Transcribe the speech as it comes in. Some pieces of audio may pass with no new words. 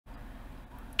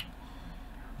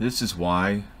This is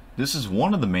why, this is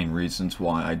one of the main reasons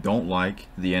why I don't like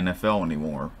the NFL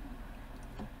anymore.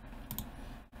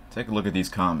 Take a look at these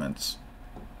comments.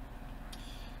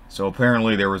 So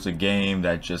apparently there was a game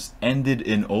that just ended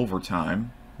in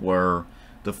overtime where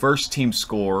the first team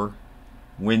score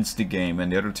wins the game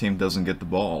and the other team doesn't get the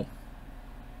ball.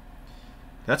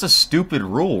 That's a stupid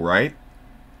rule, right?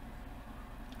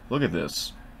 Look at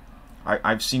this.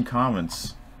 I've seen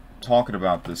comments talking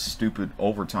about this stupid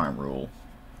overtime rule.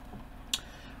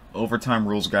 Overtime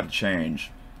rules got to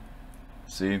change.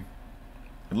 See?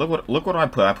 Look what I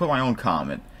put. I put my own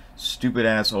comment. Stupid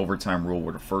ass overtime rule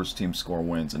where the first team score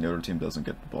wins and the other team doesn't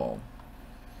get the ball.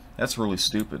 That's really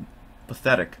stupid.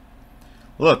 Pathetic.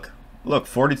 Look,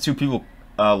 42 people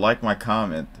liked my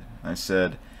comment. I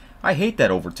said, I hate that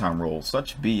overtime rule.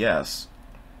 Such BS.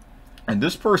 And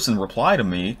this person replied to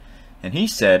me, and he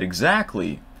said,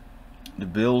 exactly. The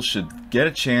Bills should get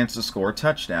a chance to score a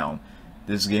touchdown.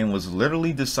 This game was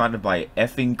literally decided by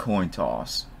effing coin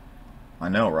toss. I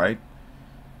know, right?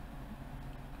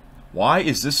 Why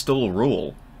is this still a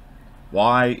rule?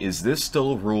 Why is this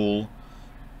still a rule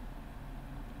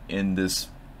in this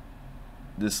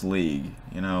league?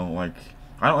 You know, like,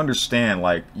 I don't understand.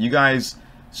 Like, you guys,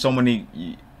 so many,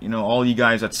 you know, all you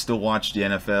guys that still watch the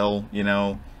NFL, you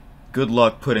know, good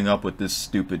luck putting up with this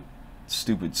stupid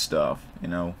stuff, you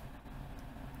know.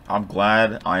 I'm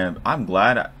glad I'm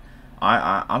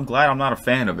glad I'm not a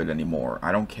fan of it anymore.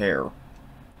 I don't care.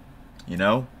 You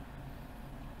know?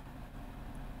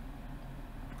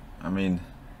 I mean,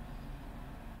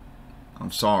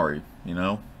 I'm sorry, you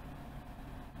know?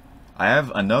 I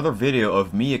have another video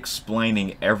of me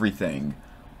explaining everything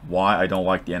why I don't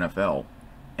like the NFL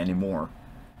anymore.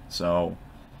 So,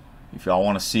 if y'all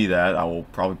want to see that, I will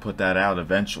probably put that out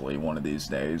eventually one of these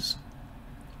days.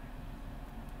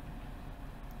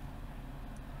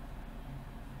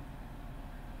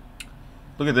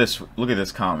 Look at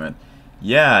this comment.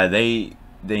 Yeah, they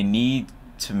need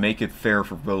to make it fair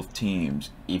for both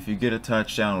teams. If you get a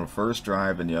touchdown on the first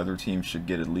drive and the other team should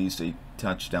get at least a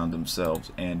touchdown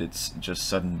themselves, and it's just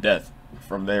sudden death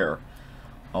from there.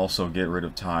 Also get rid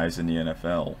of ties in the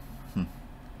NFL.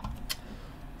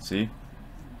 See?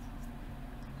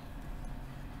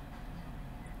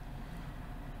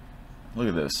 Look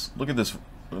at this. Look at this.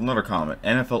 Another comment.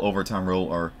 NFL overtime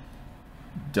rule are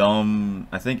dumb.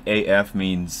 I think AF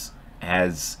means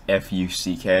as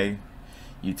FUCK.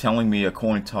 You telling me a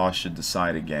coin toss should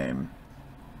decide a game?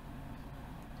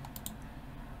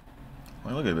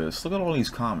 Well, look at this. Look at all these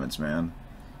comments, man.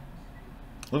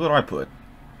 Look what I put.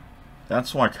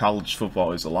 That's why college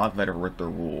football is a lot better with their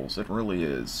rules. It really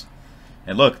is.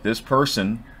 And look, this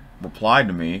person replied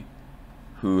to me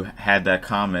who had that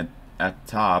comment at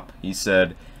the top. He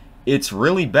said, it's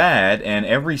really bad, and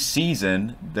every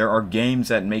season there are games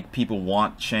that make people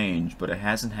want change, but it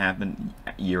hasn't happened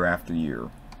year after year.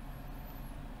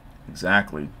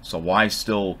 Exactly. So why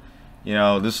still, you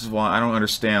know, this is why I don't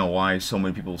understand why so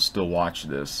many people still watch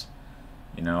this.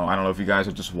 You know, I don't know if you guys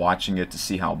are just watching it to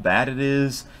see how bad it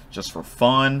is, just for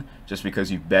fun, just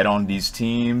because you bet on these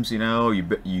teams, you know,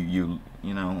 you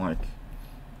know, like,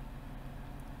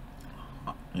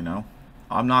 you know,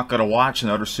 I'm not going to watch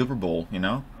another Super Bowl, you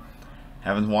know.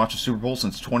 Haven't watched a Super Bowl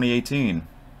since 2018.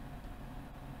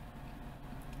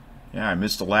 Yeah, I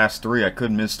missed the last three. I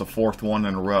couldn't miss the fourth one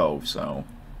in a row, so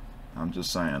I'm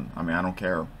just saying. I mean, I don't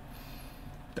care.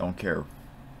 Don't care.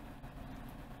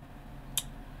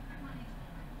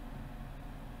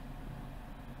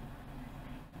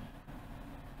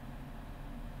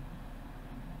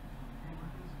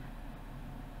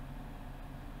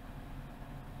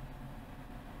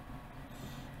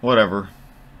 Whatever.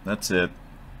 That's it.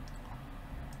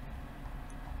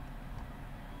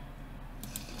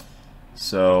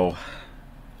 So,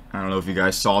 I don't know if you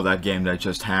guys saw that game that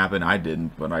just happened. I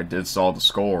didn't, but I did saw the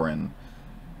score and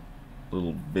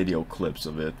little video clips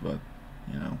of it, but,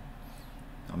 you know,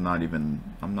 I'm not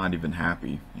even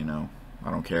happy, you know.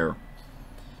 I don't care.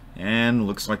 And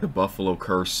looks like the Buffalo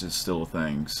curse is still a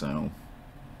thing, so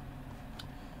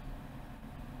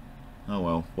oh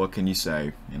well, what can you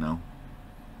say, you know?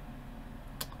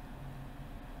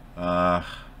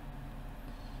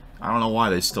 I don't know why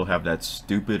they still have that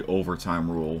stupid overtime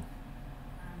rule.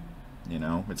 You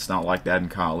know, it's not like that in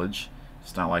college.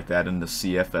 It's not like that in the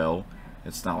CFL.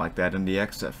 It's not like that in the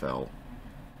XFL.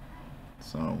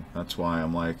 So that's why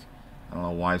I'm like, I don't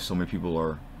know why so many people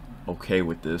are okay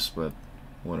with this, but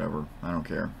whatever. I don't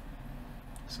care.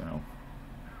 So,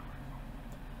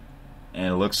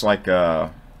 and it looks like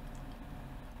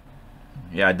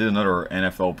yeah, I did another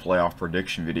NFL playoff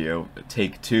prediction video,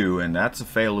 take 2, and that's a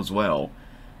fail as well.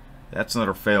 That's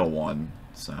another fail one.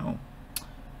 So,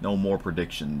 no more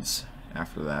predictions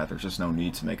after that. There's just no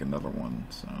need to make another one.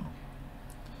 So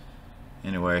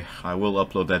anyway, I will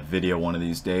upload that video one of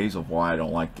these days of why I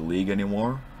don't like the league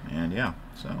anymore. And yeah,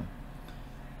 so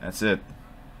that's it.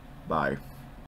 Bye.